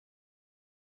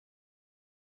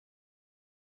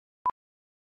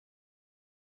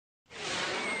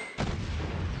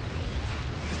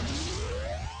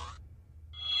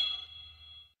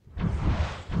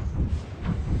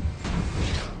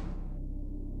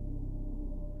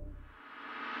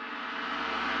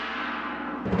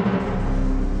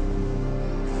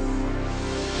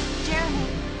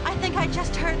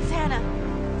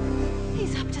Xana.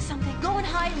 He's up to something. Go and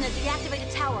hide in the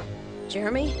deactivated tower.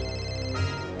 Jeremy?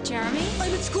 Jeremy?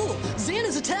 I'm at school.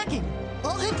 Xana's attacking.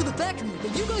 I'll head for the factory,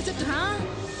 but you guys have to... Huh?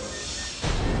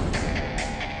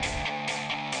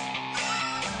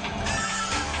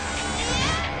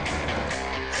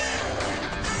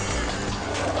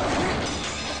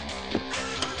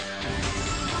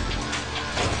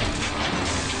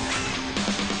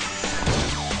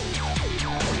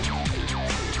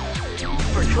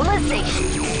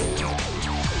 Virtualization.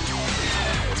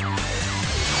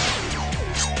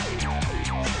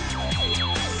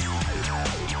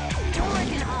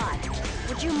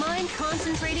 Would you mind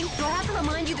concentrating? Do I have to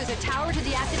remind you there's a tower to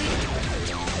deactivate?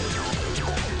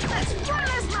 This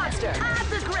one-less monster, Art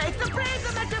the Great, the brave,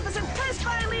 the magnificent, has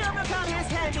finally overcome his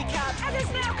handicap and is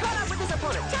now caught up with his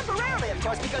opponent. Temporarily, of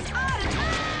course, because Art is...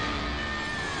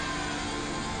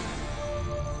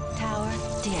 Tower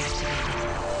deactivated.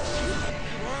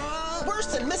 Worse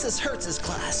than Mrs. Hertz's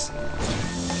class.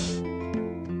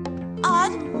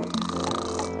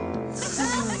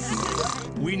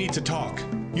 We need to talk.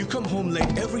 You come home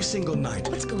late every single night.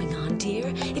 What's going on,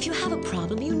 dear? If you have a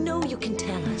problem, you know you can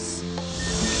tell us.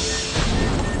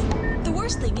 The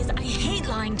worst thing is I hate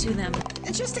lying to them.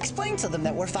 And just explain to them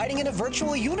that we're fighting in a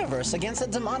virtual universe against a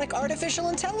demonic artificial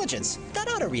intelligence. That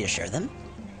ought to reassure them.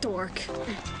 Dork.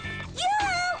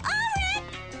 Yoo-hoo! Owen!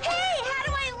 Hey, how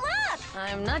do I look?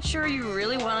 I'm not sure you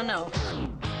really want to know.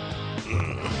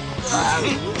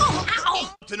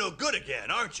 Up to no good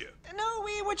again, aren't you? No,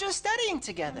 we were just studying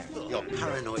together. Your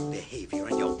paranoid behavior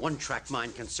and your one-track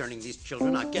mind concerning these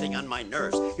children are getting on my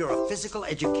nerves. You're a physical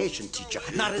education teacher,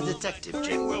 not a detective,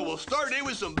 Jim. Well, we'll start in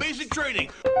with some basic training.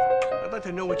 I'd like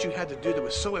to know what you had to do that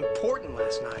was so important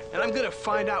last night. And I'm gonna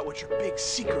find out what your big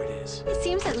secret is. It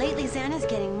seems that lately Xana's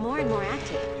getting more and more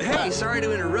active. Hey, sorry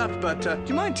to interrupt, but do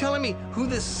you mind telling me who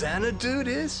this Xana dude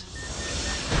is?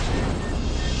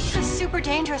 A super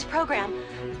dangerous program.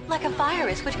 Like a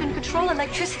virus which can control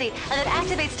electricity and it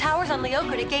activates towers on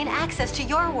Lyoko to gain access to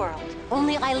your world.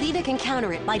 Only Aelita can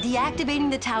counter it by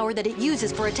deactivating the tower that it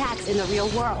uses for attacks in the real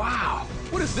world. Wow,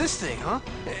 what is this thing, huh?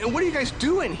 And what do you guys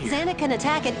do in here? Xana can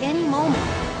attack at any moment.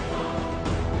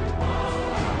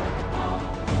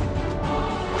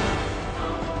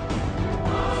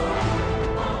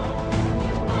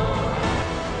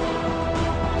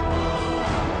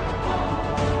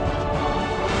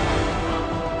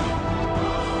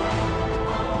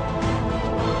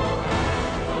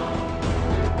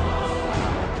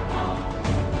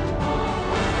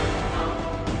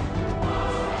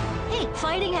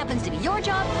 Fighting happens to be your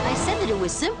job. I said that it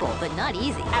was simple, but not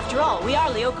easy. After all, we are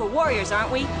Lyoko warriors,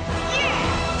 aren't we? Yeah!